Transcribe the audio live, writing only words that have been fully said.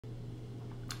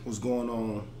What's going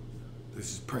on?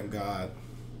 This is Printgod. I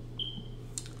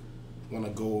want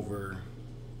to go over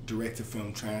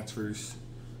direct-to-film transfers,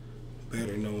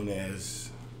 better known as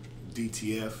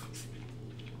DTF.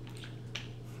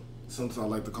 Sometimes I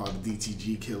like to call it the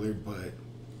DTG killer, but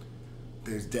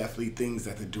there's definitely things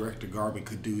that the direct-to-garment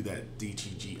could do that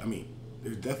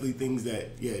there's definitely things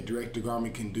that,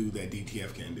 direct-to-garment can do that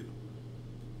DTF can do.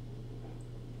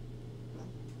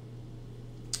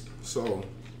 So,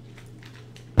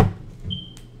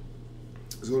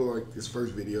 let's go to like this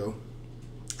first video,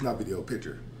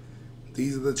 picture.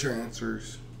 These are the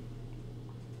transfers.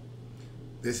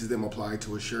 This is them applied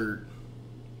to a shirt.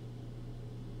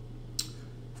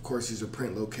 Of course, these are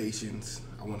print locations.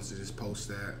 I wanted to just post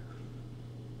that.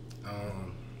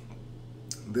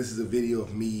 This is a video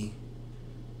of me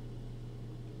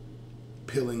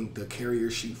peeling the carrier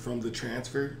sheet from the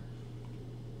transfer.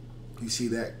 You see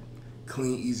that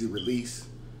clean, easy release.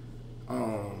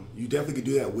 You definitely could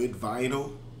do that with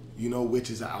vinyl, which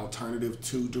is an alternative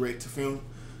to direct-to-film.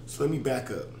 So let me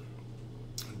back up.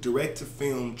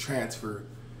 Direct-to-film transfer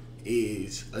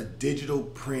is a digital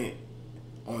print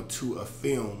onto a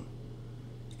film,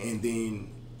 and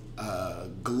then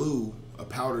glue, a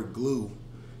powdered glue,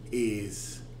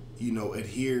 is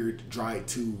adhered, dried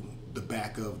to the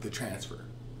back of the transfer.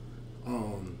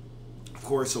 Of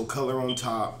course, so color on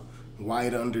top,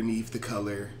 white underneath the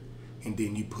color, and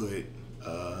then you put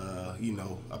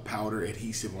a powder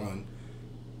adhesive on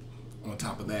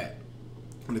top of that,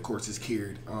 and of course it's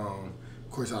cured.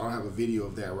 Of course, I don't have a video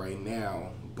of that right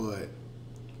now, but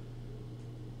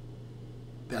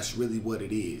that's really what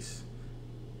it is.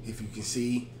 If you can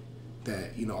see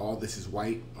that, all this is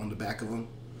white on the back of them,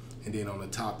 and then on the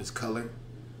top is color.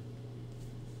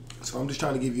 So I'm just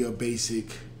trying to give you a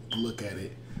basic look at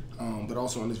it. But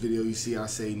also in this video, you see I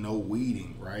say no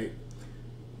weeding, right?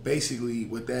 Basically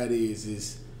what that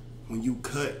is when you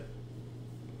cut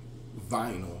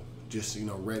vinyl, just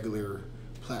regular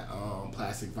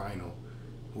plastic vinyl,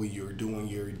 where you're doing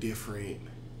your different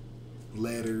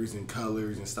letters and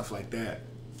colors and stuff like that,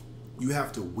 you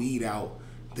have to weed out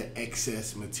the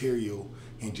excess material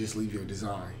and just leave your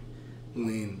design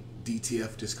when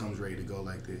DTF just comes ready to go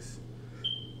like this.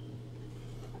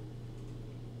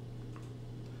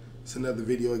 It's another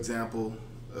video example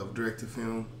of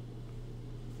direct-to-film.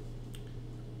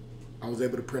 I was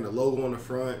able to print a logo on the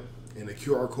front and a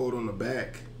QR code on the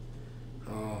back.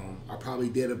 I probably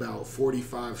did about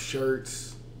 45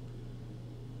 shirts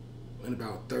in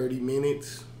about 30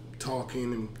 minutes,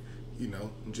 talking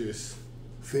and just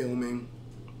filming.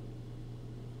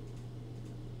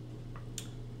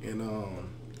 And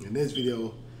in this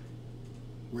video,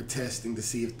 we're testing to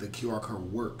see if the QR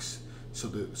code works. So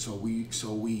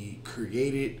we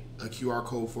created a QR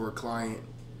code for a client,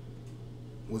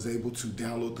 was able to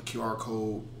download the QR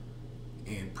code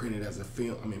and print it as a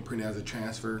print it as a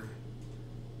transfer.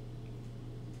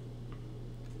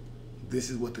 This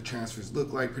is what the transfers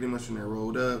look like pretty much when they're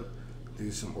rolled up.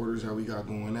 There's some orders that we got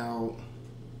going out.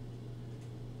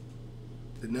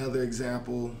 Another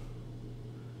example,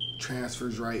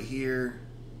 transfers right here,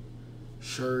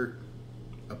 shirt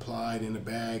applied in the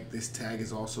bag. This tag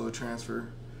is also a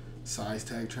transfer, size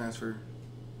tag transfer.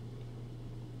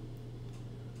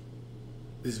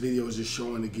 This video is just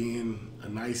showing again a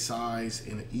nice size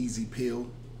and an easy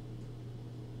peel.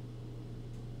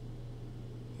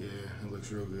 Yeah, it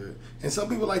looks real good. And some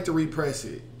people like to repress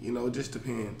it, it just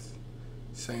depends.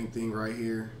 Same thing right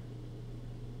here.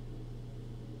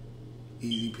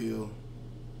 Easy peel.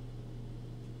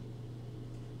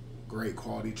 Great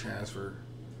quality transfer.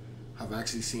 I've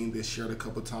actually seen this shirt a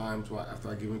couple times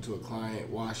after I give it to a client,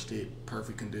 washed it,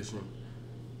 perfect condition.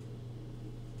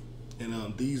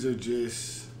 And these are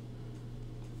just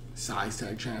size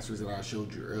tag transfers that I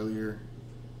showed you earlier,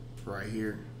 right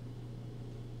here.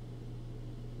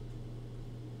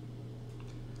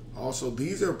 Also,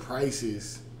 these are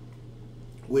prices,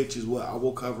 which is what I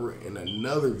will cover in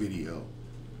another video.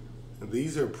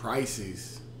 These are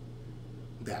prices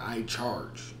that I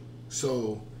charge.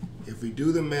 So if we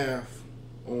do the math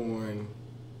on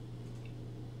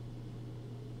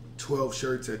 12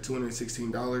 shirts at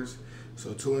 $216,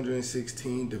 so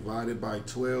 216 divided by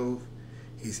 12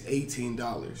 is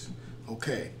 $18.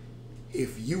 Okay,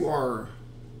 if you are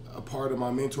a part of my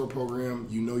mentor program,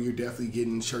 you're definitely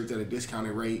getting shirts at a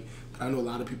discounted rate. But I know a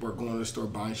lot of people are going to the store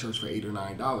buying shirts for $8 or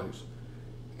 $9.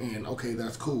 And okay,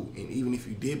 that's cool. And even if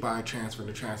you did buy a transfer and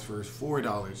the transfer is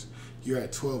 $4, you're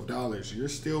at $12. You're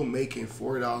still making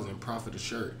 $4 in profit a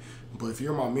shirt. But if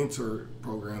you're in my mentor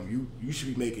program, you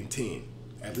should be making 10,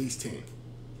 at least 10,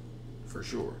 for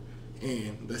sure.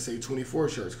 And let's say 24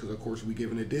 shirts, because of course we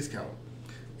giving a discount.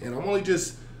 And I'm only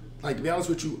just like, to be honest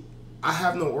with you, I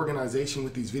have no organization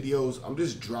with these videos. I'm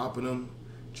just dropping them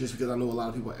just because I know a lot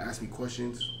of people ask me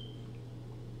questions,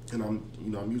 and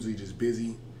I'm usually just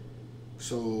busy.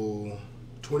 So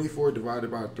 24 divided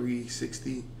by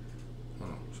 360, oh,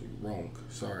 wrong,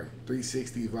 sorry,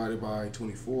 360 divided by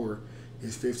 24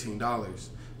 is $15.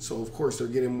 So of course they're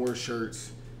getting more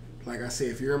shirts. Like I said,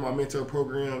 if you're in my mentor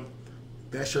program,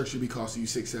 that shirt should be costing you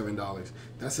 $6-7.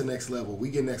 That's the next level. We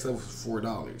get next level for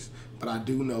 $4. But I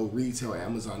do know retail,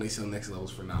 Amazon, they sell next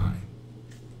levels for $9.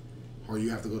 Or you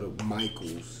have to go to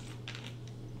Michael's.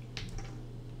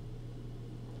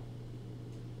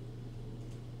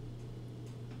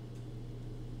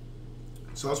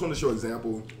 So I just want to show an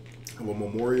example of a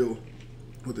memorial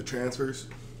with the transfers.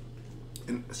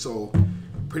 And so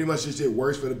pretty much just did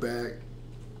words for the back,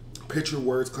 picture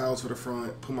words, clouds for the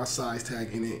front, put my size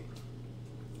tag in it.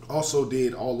 Also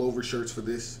did all over shirts for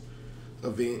this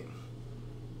event.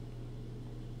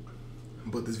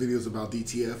 But this video is about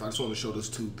DTF. I just want to show those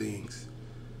two things.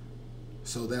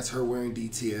 So that's her wearing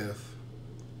DTF,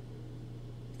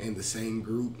 and the same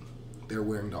group, they're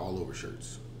wearing the all over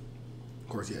shirts. Of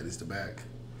course, yeah, this is the back.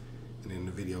 And then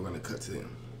the video, I'm going to cut to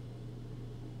them.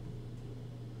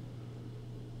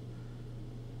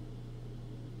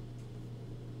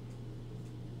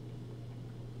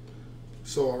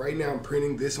 So right now I'm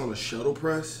printing this on a shuttle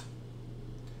press.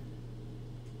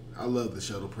 I love the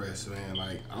shuttle press, man.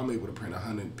 Like, I'm able to print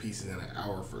 100 pieces in an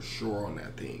hour for sure on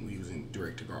that thing using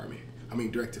direct to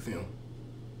film.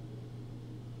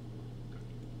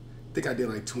 I think I did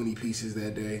like 20 pieces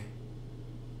that day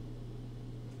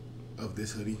of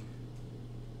this hoodie.